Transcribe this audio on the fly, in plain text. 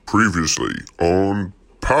Previously on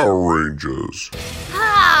Power Rangers.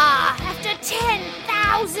 After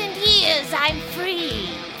 10,000 years, I'm free.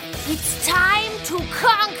 It's time to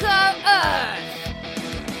conquer Earth.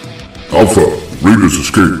 Alpha, Rita's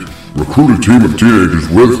escaped. Recruit a team of teenagers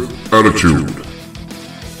with attitude.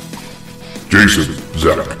 Jason,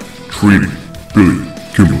 Zach, Tweety, Billy,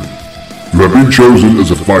 Kimberly. You have been chosen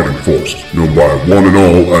as a fighting force, known by one and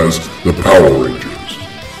all as the Power Rangers.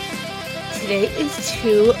 Today is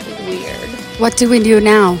too weird. What do we do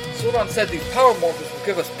now? Zordon said these power morphers will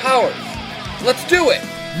give us powers. Let's do it!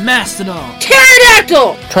 Mastodon,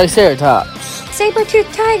 Pterodactyl! Triceratops,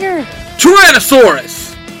 Saber-toothed tiger!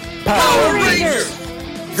 Tyrannosaurus! Power Rangers!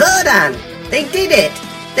 Zordon! They did it!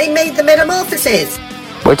 They made the metamorphosis!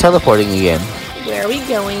 We're teleporting again. Where are we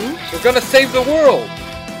going? We're gonna save the world!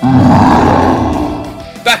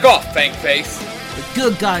 Back off, Fangface! The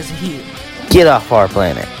good guys are here. Get off our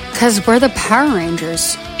planet. 'Cause we're the Power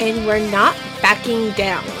Rangers. And we're not backing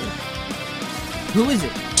down. Who is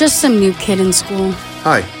it? Just some new kid in school.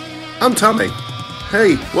 Hi, I'm Tommy.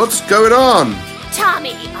 Hey, what's going on?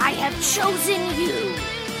 Tommy, I have chosen you.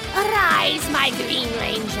 Arise, my Green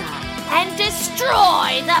Ranger, and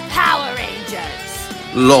destroy the Power Rangers.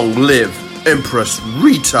 Long live Empress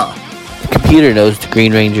Rita. The computer knows the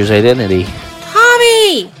Green Ranger's identity.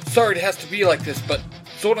 Tommy! Sorry it has to be like this, but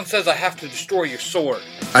Zordon says I have to destroy your sword.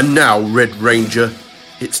 And now, Red Ranger,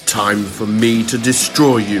 it's time for me to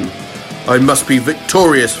destroy you. I must be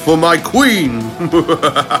victorious for my queen.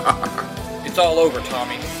 It's all over,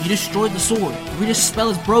 Tommy. You destroyed the sword. Rita's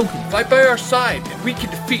spell is broken. Fight by our side, and we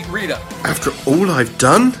can defeat Rita. After all I've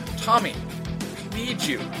done? Tommy, we need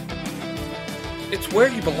you. It's where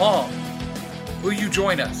you belong. Will you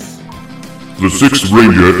join us? The Sixth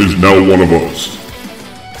Ranger is now one of us.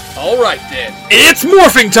 Alright then. It's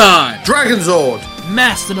morphing time! Dragonzord!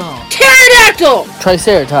 Mastodon, Pterodactyl!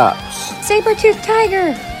 Triceratops, Saber-toothed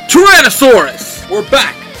tiger! Tyrannosaurus! We're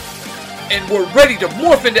back! And we're ready to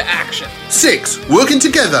morph into action! 6 working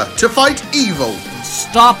together to fight evil.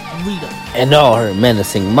 stop Rita and all her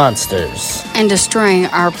menacing monsters. And destroying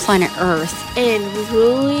our planet Earth. And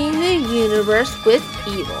ruling the universe with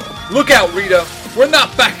evil. Look out, Rita! We're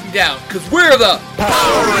not backing down, because we're the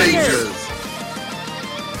Power Rangers!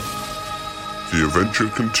 The adventure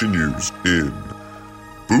continues in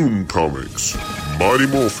Boom Comics, Mighty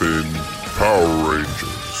Morphin, Power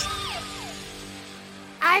Rangers.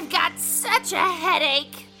 I've got such a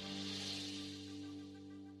headache.